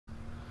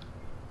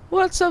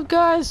What's up,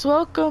 guys?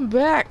 Welcome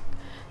back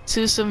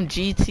to some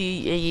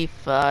GTA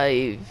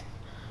 5.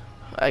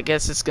 I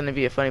guess it's gonna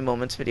be a funny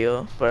moments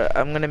video, but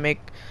I'm gonna make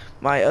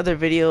my other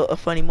video a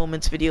funny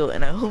moments video,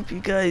 and I hope you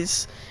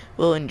guys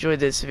will enjoy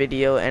this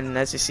video. And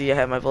as you see, I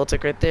have my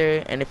Voltic right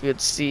there, and if you'd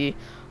see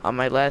on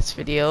my last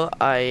video,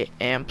 I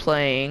am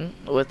playing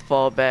with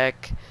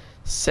Fallback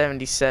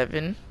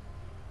 77.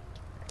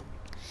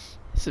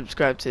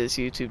 Subscribe to his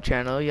YouTube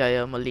channel,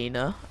 Yaya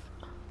Molina.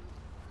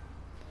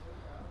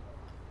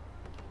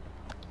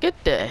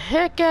 Get the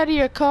heck out of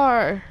your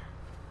car.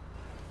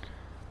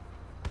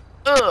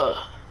 Ugh.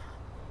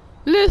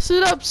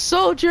 Listen up,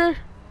 soldier.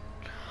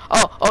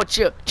 Oh,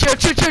 chill.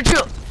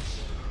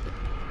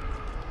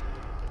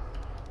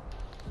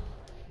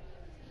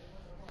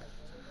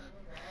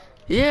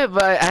 Yeah,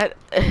 but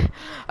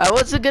I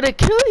wasn't gonna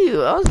kill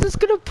you. I was just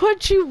gonna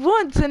punch you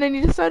once, and then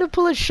you decided to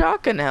pull a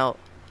shotgun out.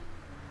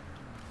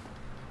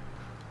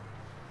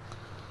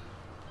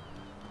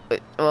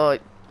 Well,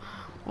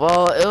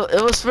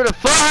 it was for the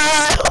fun.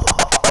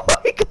 Oh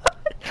my god.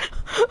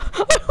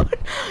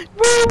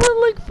 Bro, I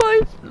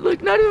went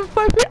like not even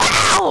 5 feet.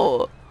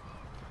 Ow!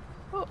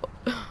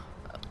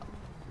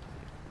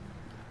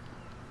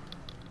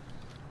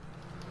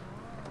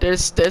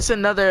 There's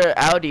another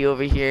Audi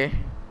over here.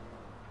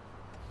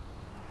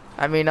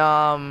 I mean,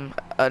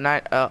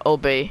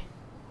 Obey.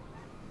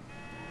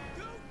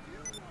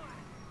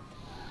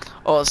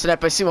 Oh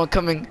snap! I see one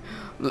coming.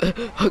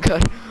 Oh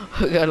god,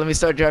 let me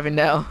start driving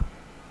now.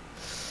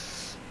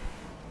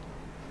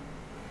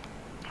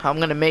 I'm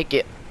gonna make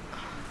it.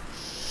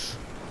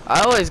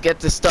 I always get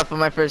this stuff on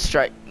my first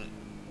strike.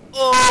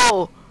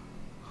 Oh!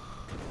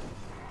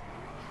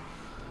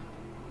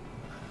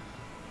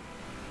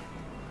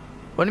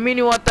 What do you mean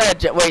you want that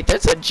jet? Wait,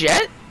 that's a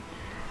jet?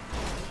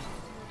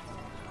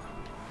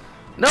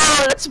 No,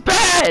 that's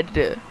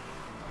bad!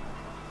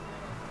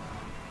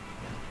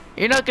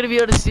 You're not gonna be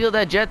able to steal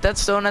that jet.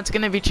 That's the one that's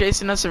gonna be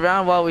chasing us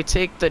around while we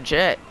take the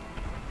jet.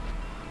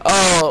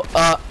 Oh,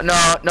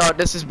 no,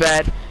 this is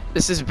bad.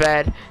 This is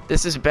bad.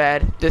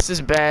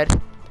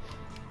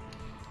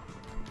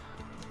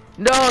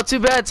 No, too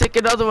bad. Take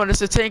another one.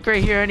 There's a tank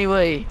right here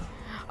anyway.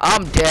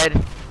 I'm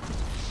dead.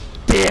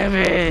 Damn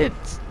it.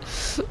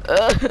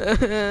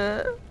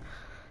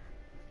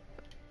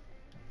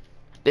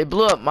 They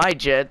blew up my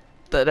jet.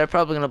 They're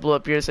probably gonna blow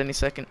up yours any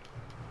second.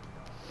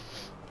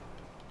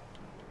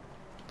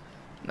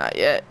 Not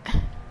yet.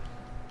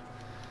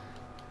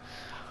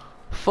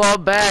 Fall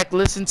back.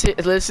 Listen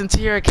to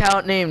your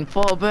account name.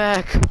 Fall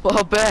back.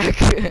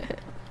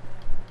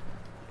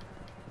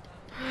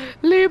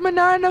 Leave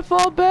Manana,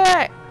 fall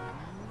back.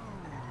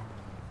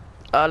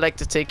 I'd like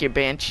to take your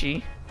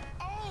Banshee.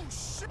 Oh,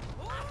 shit.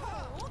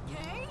 Oh,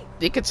 okay.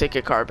 You can take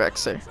your car back,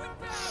 sir.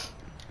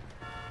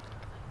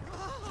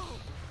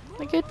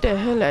 Get the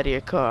hell out of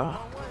your car.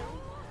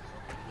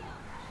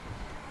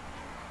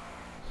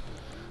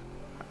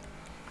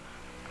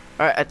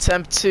 Alright,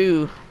 attempt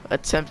two.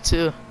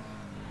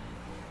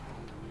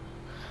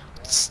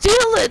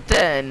 Steal it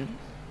then.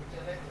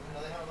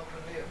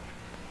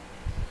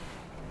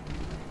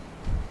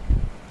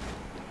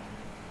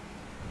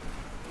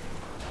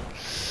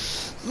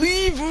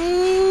 Leave.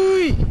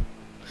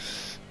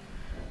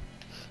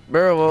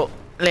 Bro, well,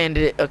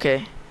 landed it.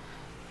 Okay.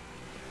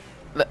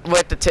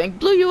 What, the tank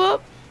blew you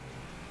up?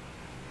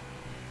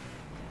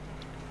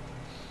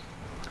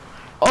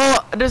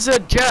 Oh, there's a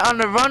jet on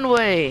the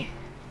runway.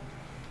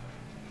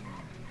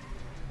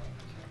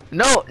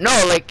 No,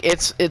 like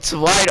it's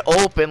wide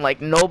open, like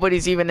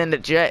nobody's even in the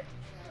jet.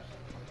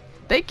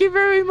 Thank you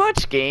very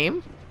much,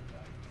 game.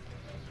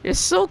 You're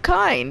so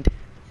kind.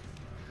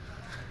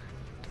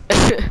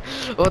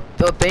 well,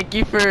 thank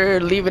you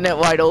for leaving it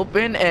wide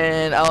open,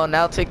 and I'll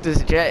now take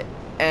this jet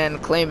and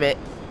claim it.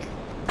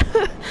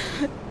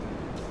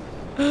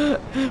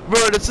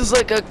 Bro, this is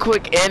like a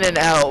quick in and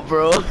out,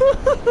 bro.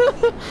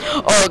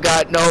 Oh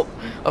god, no.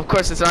 Of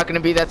course it's not gonna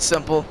be that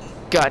simple.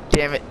 God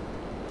damn it.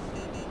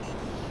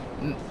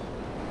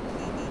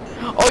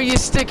 Oh, you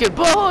stick it.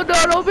 Oh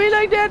no, don't be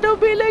like that.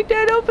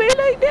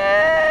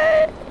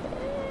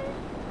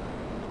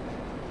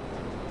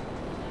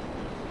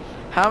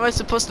 How am I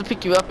supposed to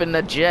pick you up in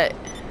the jet?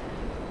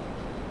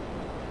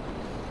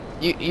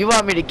 You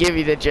want me to give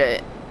you the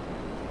jet?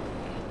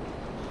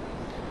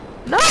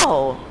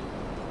 No.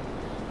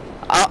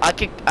 I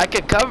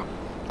could cover.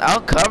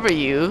 I'll cover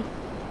you,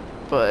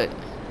 but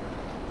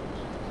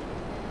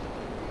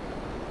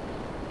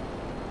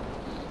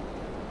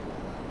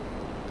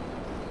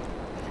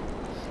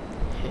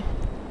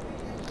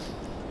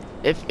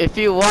if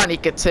you want, you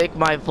could take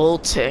my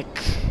Voltic.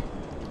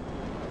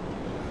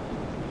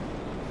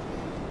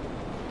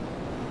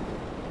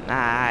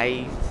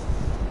 Nice.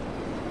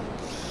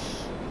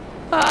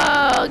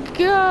 Oh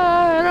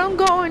god, I'm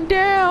going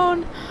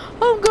down.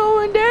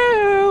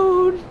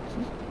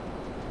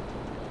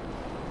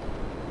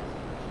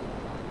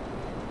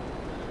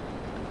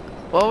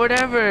 Well,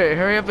 whatever.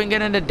 Hurry up and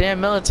get in the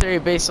damn military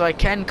base so I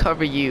can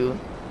cover you.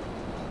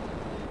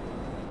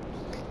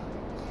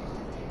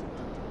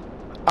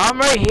 I'm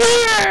right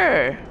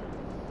here.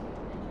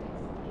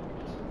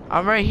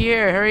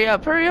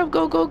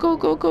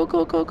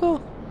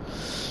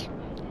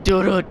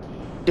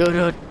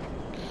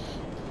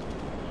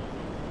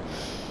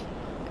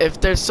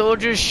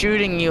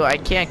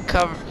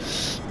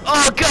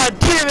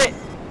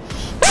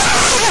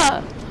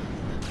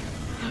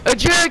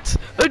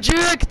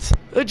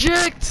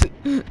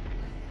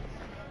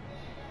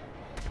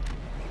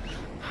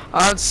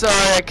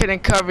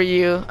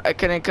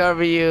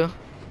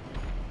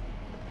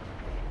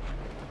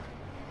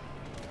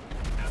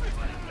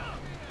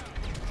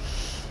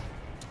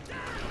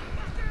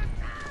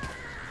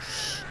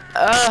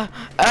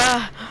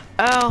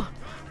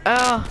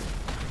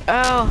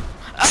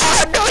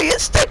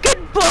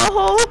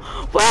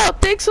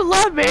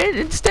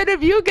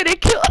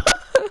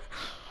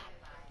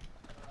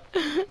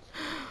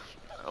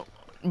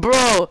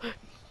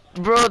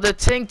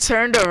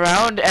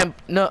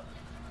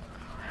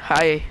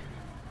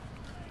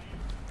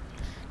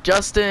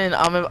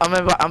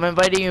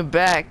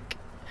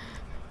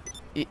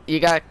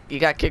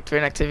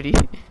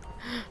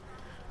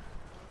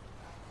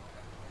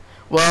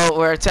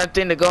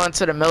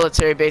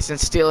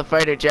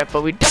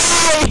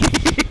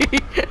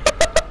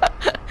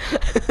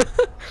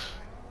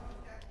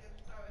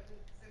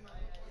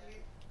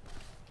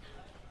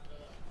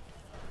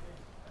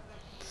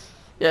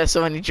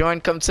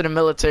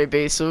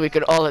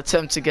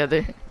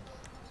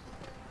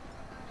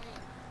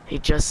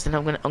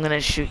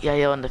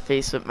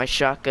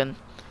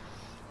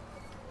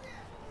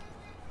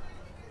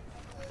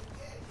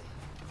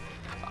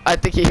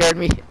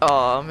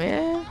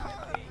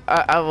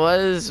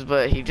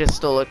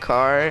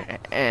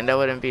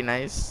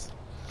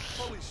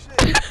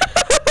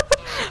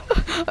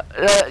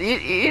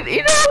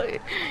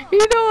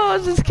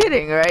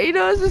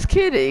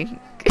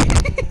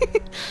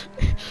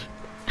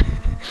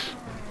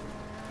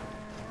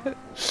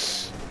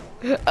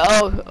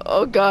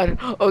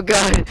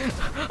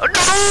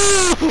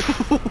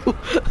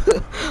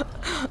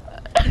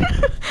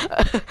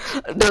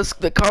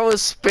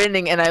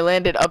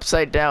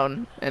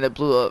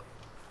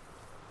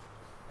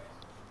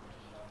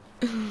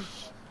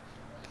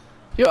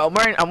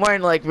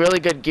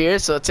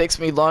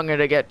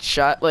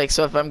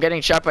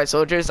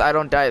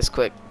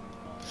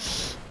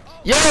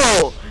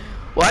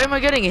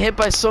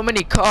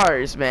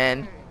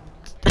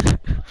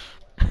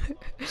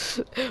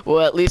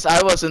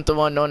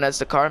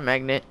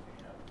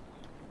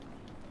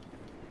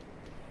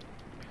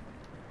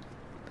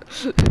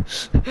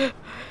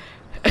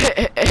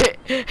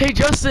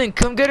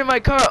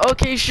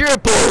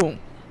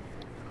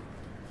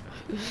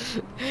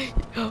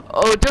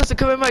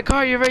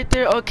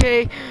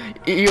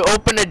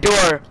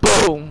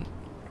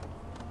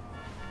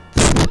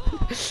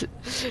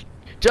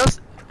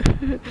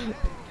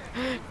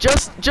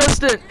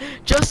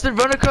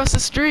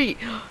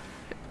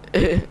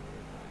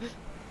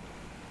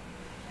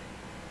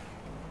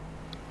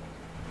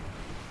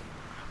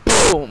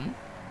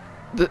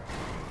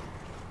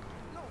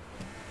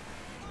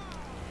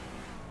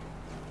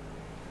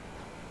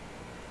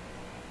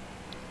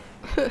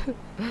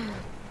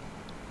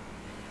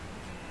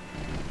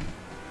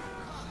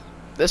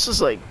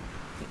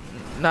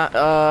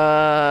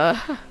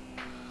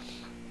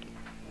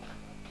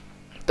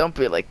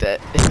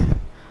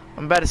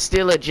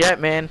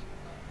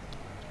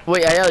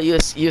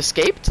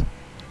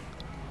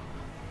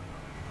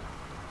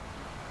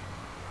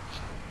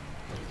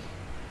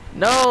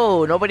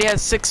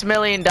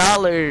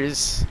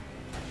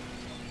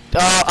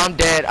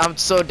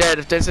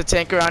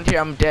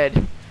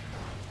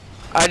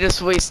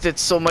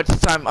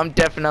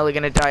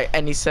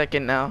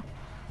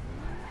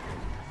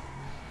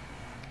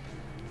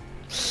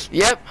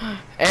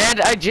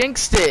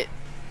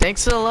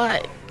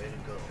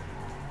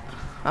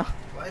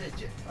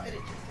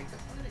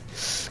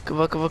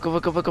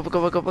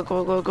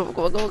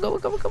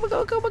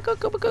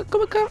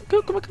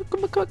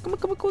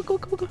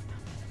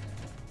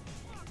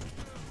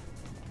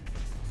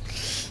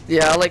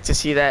 Yeah, I like to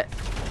see that.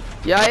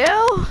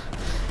 Yael!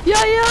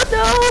 Yael,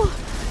 no!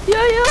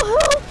 Yael,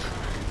 help!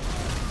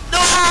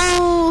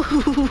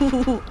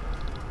 No!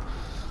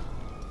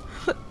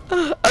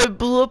 I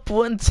blew up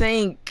one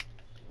tank.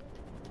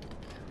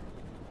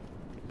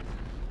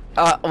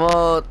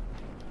 Well,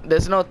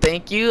 there's no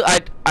thank you. I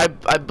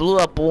blew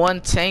up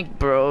one tank,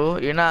 bro.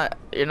 You're not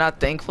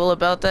thankful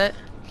about that?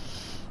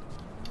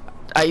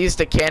 I used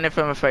a cannon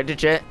from a fighter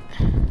jet.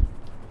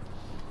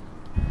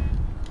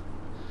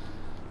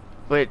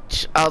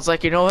 Which I was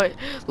like, you know what?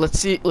 Let's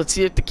see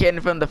if the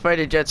cannon from the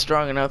fighter jet's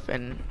strong enough,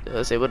 and I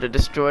was able to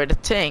destroy the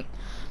tank.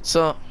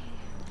 So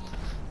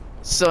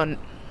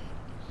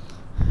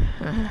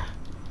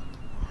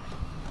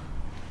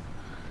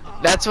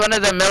that's one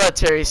of the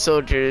military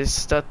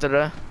soldiers. Da, da,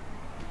 da.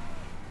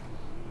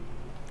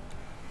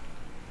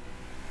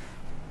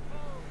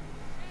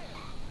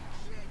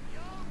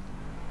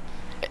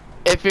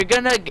 If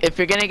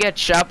you're gonna get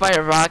shot by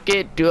a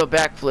rocket, do a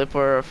backflip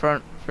or a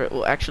front.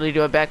 Well, actually,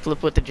 do a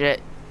backflip with the jet.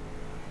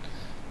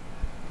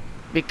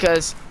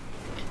 Because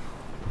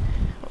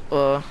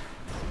Well,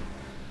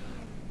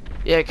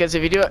 yeah, because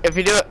if you do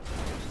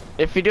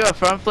a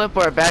front flip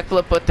or a back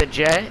flip with the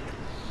jet,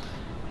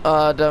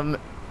 the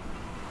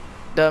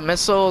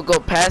missile will go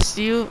past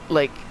you.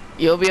 Like,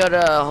 you'll be able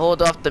to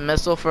hold off the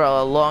missile for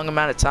a long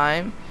amount of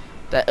time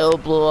that it'll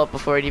blow up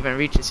before it even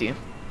reaches you.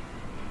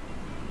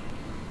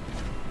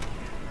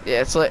 Yeah,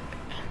 it's like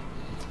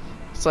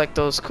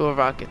those cool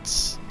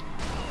rockets.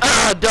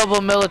 Ah,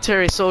 double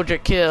military soldier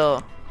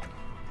kill.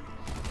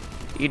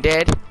 You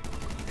dead?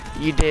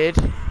 You did?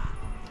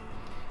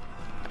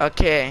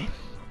 Okay.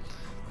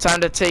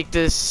 Time to take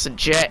this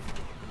jet.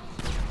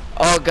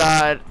 Oh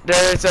god,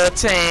 there's a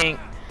tank.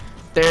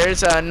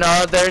 There's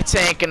another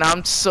tank and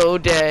I'm so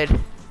dead.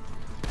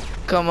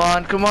 Come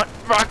on, come on.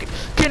 Rocket.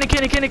 Can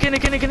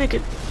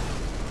it.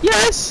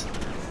 Yes!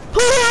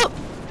 Pull up!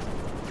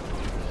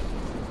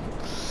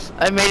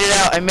 I made it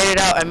out. I'm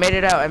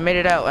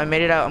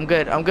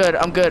good. I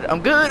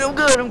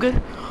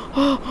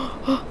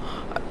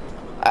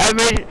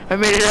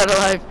made it out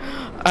alive.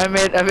 I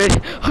made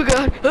it. Oh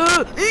god.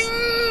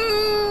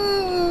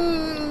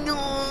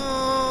 No.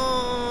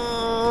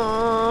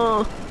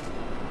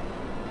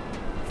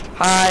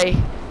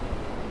 Hi.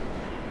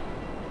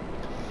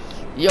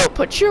 Yo,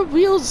 put your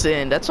wheels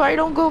in. That's why I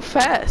don't go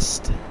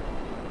fast.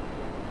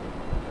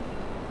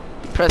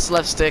 Press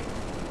left stick.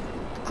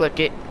 Click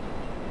it.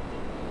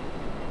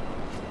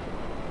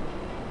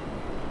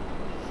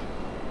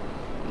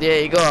 Yeah,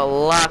 you go a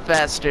lot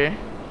faster.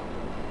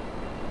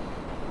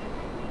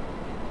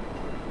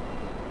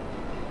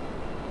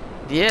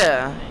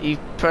 Yeah, you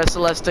press the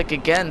left stick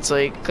again so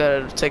you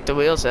could take the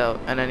wheels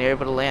out and then you're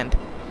able to land.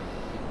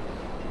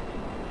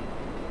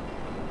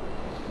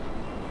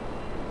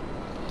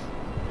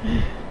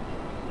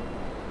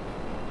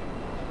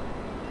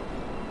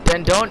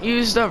 Then don't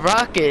use the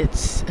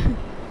rockets.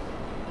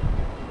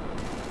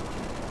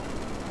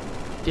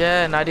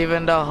 Yeah, not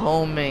even the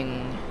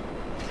homing.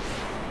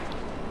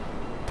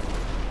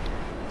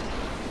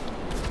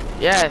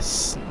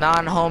 Yes,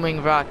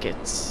 non-homing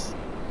rockets.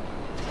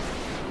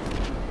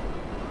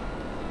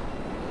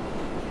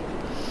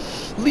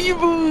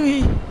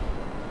 Leroy!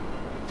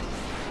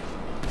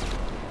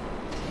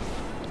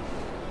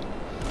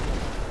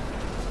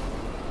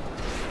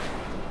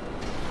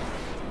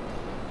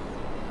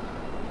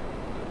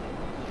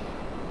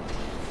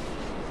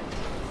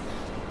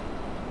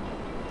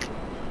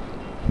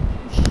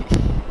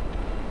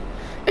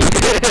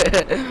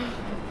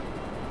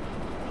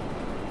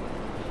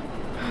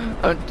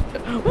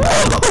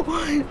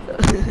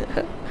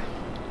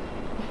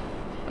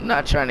 I'm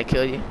not trying to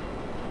kill you.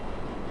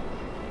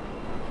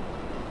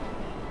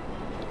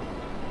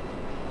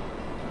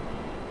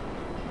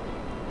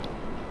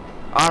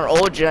 On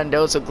old gen,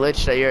 there was a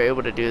glitch that you're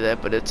able to do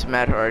that, but it's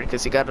mad hard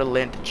because you gotta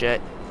land the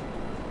jet.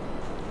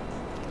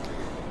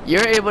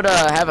 You're able to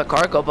have a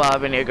cargo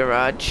bomb in your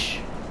garage,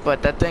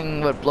 but that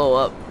thing would blow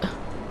up.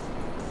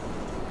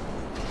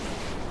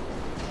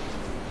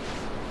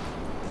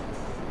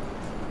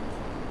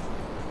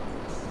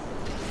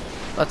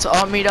 Let's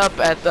all meet up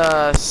at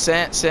the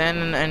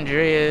San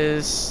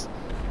Andreas.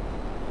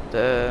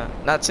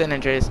 Not San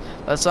Andreas.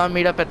 Let's all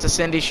meet up at the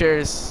Sandy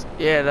Shores.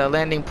 Yeah, the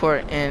landing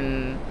port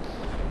in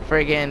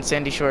friggin'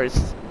 Sandy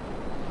Shores.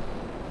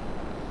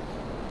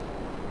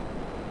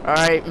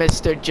 Alright,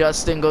 Mr.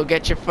 Justin, go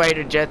get your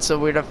fighter jet, so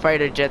we're the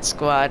fighter jet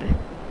squad.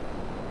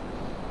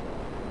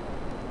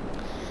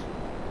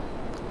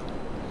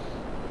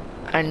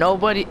 And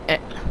nobody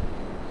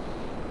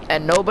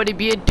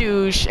be a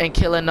douche and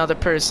kill another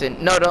person.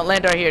 No, don't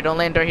land right here, don't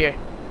land right here.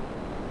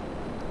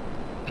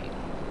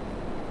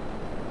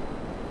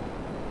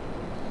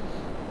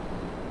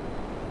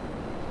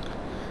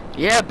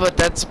 Yeah, but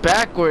that's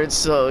backwards,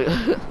 so...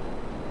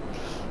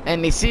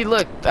 And you see,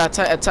 look, a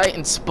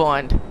Titan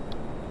spawned.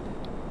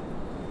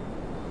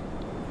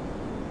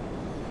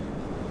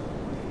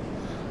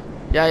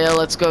 Yeah,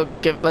 let's go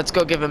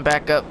give him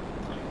back up.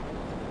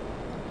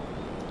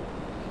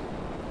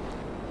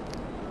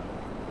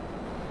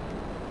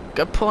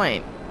 Good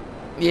point.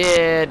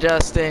 Yeah,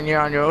 Justin, you're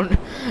on your own.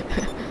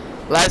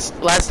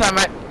 last time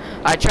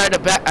I tried to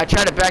back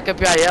up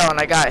Yael and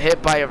I got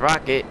hit by a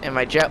rocket and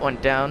my jet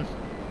went down.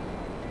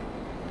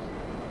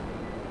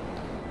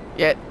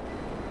 Yeah,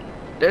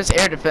 there's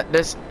air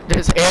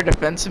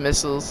defense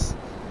missiles.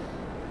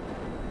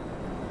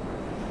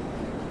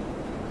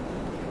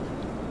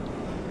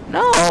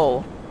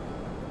 No.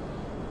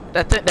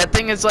 That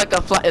thing is like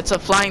it's a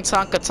flying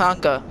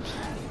Tonka.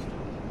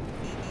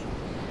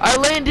 I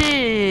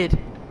landed!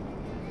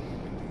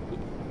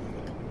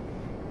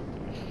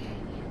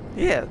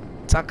 Yeah,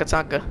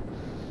 Tonka.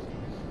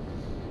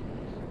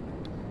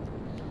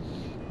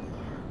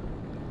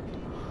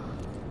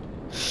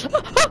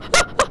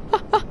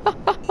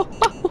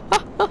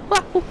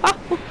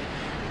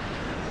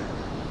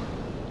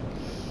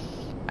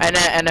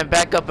 And then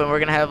back up and we're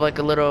gonna have like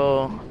a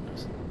little...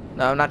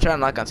 No, I'm not trying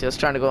to lock on. I was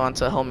trying to go on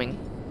to homing.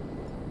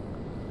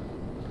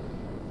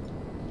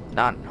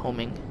 Not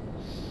homing.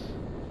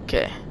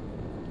 Okay.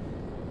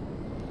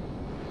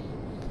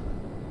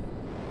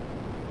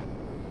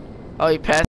 Oh, he passed.